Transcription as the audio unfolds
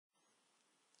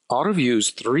Autovue's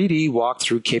 3D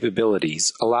walkthrough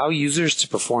capabilities allow users to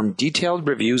perform detailed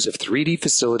reviews of 3D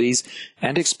facilities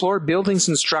and explore buildings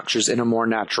and structures in a more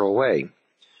natural way.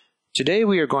 Today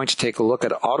we are going to take a look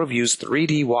at Autovue's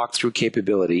 3D walkthrough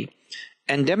capability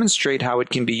and demonstrate how it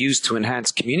can be used to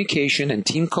enhance communication and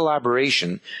team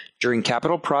collaboration during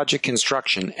capital project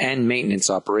construction and maintenance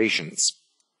operations.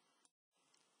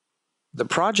 The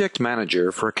project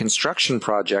manager for a construction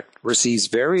project receives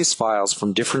various files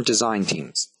from different design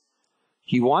teams.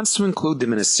 He wants to include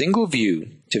them in a single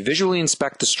view to visually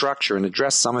inspect the structure and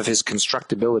address some of his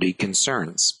constructability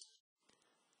concerns.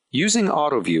 Using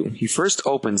Autovue, he first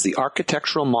opens the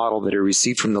architectural model that he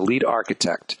received from the lead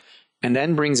architect, and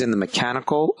then brings in the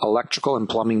mechanical, electrical, and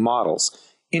plumbing models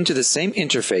into the same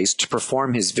interface to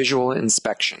perform his visual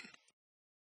inspection.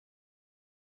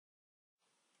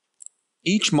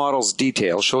 Each model's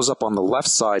detail shows up on the left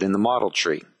side in the model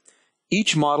tree.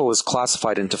 Each model is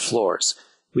classified into floors,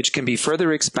 which can be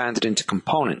further expanded into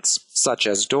components, such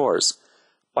as doors.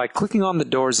 By clicking on the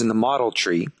doors in the model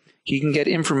tree, he can get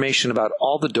information about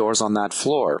all the doors on that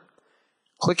floor.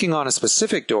 Clicking on a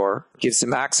specific door gives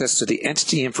him access to the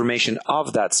entity information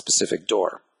of that specific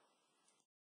door.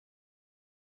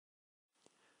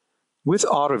 With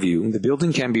Autovue, the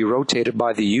building can be rotated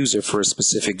by the user for a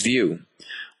specific view,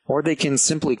 or they can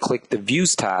simply click the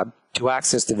Views tab to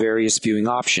access the various viewing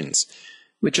options,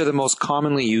 which are the most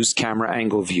commonly used camera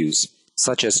angle views,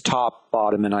 such as top,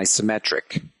 bottom, and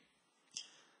isometric.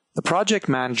 The project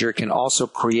manager can also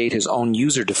create his own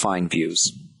user-defined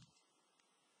views.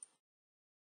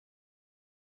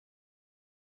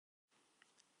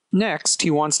 Next,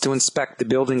 he wants to inspect the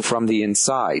building from the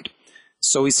inside,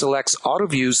 so he selects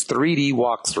Autovue's 3D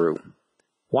walkthrough.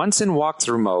 Once in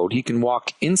walkthrough mode, he can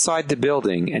walk inside the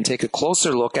building and take a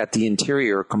closer look at the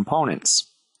interior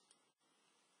components.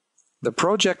 The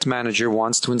project manager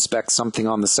wants to inspect something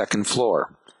on the second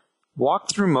floor.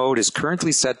 Walkthrough mode is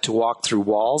currently set to walk through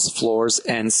walls, floors,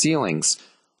 and ceilings.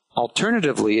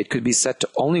 Alternatively, it could be set to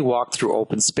only walk through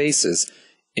open spaces,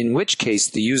 in which case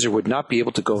the user would not be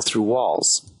able to go through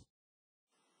walls.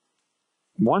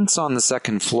 Once on the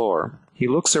second floor, he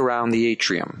looks around the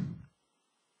atrium.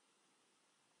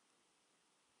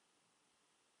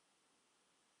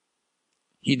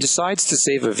 He decides to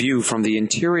save a view from the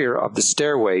interior of the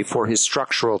stairway for his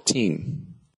structural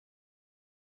team.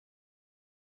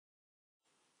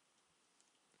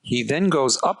 He then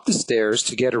goes up the stairs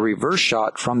to get a reverse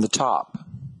shot from the top.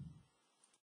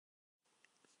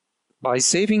 By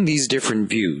saving these different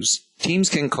views, teams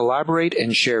can collaborate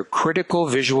and share critical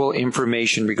visual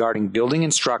information regarding building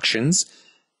instructions,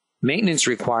 maintenance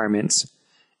requirements,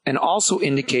 and also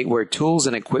indicate where tools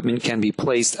and equipment can be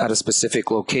placed at a specific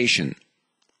location.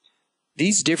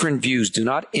 These different views do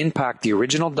not impact the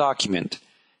original document,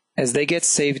 as they get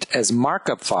saved as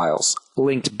markup files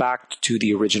linked back to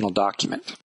the original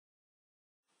document.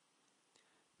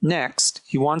 Next,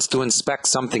 he wants to inspect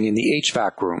something in the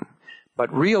HVAC room,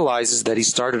 but realizes that he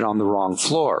started on the wrong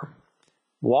floor.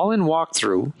 While in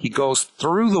walkthrough, he goes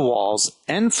through the walls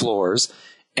and floors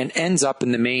and ends up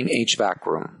in the main HVAC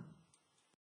room.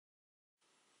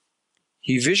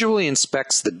 He visually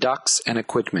inspects the ducts and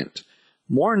equipment.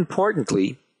 More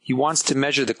importantly, he wants to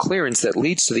measure the clearance that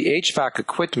leads to the HVAC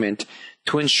equipment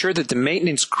to ensure that the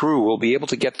maintenance crew will be able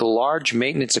to get the large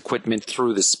maintenance equipment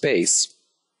through the space.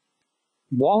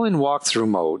 While in walkthrough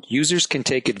mode, users can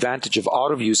take advantage of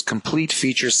Autovue's complete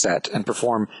feature set and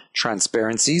perform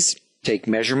transparencies, take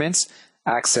measurements,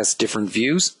 access different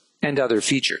views, and other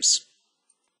features.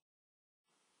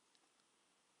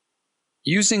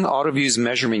 Using Autovue's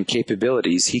measurement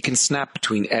capabilities, he can snap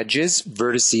between edges,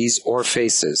 vertices, or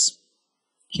faces.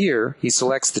 Here, he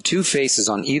selects the two faces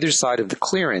on either side of the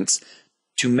clearance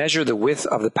to measure the width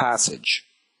of the passage.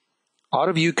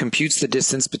 Autovue computes the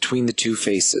distance between the two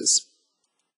faces.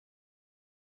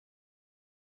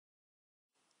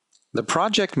 The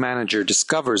project manager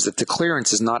discovers that the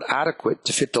clearance is not adequate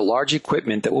to fit the large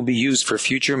equipment that will be used for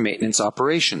future maintenance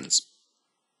operations.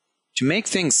 To make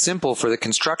things simple for the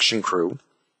construction crew,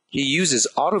 he uses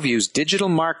Autovue's digital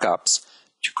markups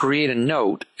to create a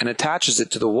note and attaches it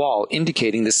to the wall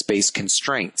indicating the space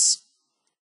constraints.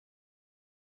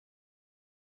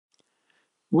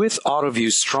 With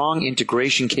Autovue's strong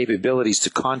integration capabilities to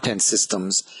content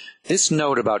systems, this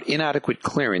note about inadequate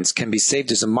clearance can be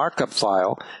saved as a markup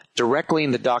file directly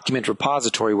in the document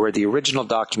repository where the original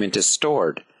document is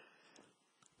stored.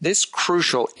 This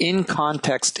crucial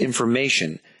in-context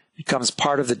information becomes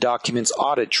part of the document's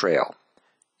audit trail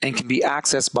and can be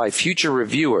accessed by future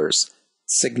reviewers,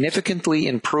 significantly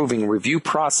improving review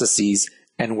processes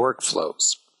and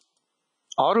workflows.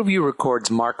 Autovue records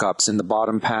markups in the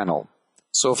bottom panel.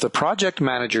 So if the project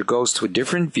manager goes to a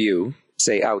different view,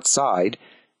 say outside,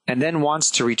 and then wants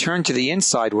to return to the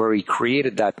inside where he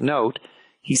created that note,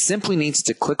 he simply needs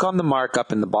to click on the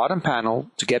markup in the bottom panel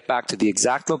to get back to the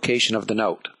exact location of the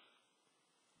note.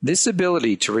 This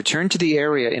ability to return to the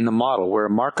area in the model where a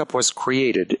markup was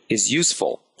created is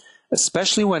useful,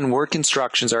 especially when work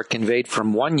instructions are conveyed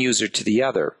from one user to the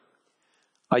other.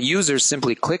 A user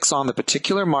simply clicks on the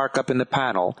particular markup in the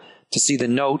panel to see the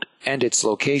note and its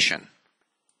location.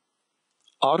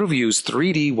 Autovue's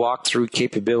 3D walkthrough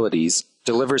capabilities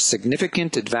deliver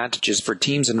significant advantages for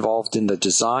teams involved in the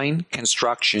design,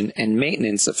 construction, and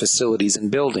maintenance of facilities and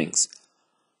buildings.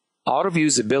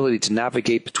 Autovue's ability to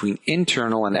navigate between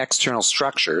internal and external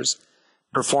structures,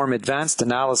 perform advanced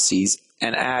analyses,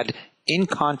 and add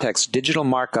in-context digital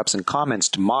markups and comments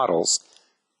to models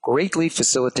greatly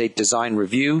facilitate design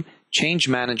review, change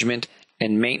management,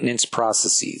 and maintenance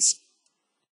processes.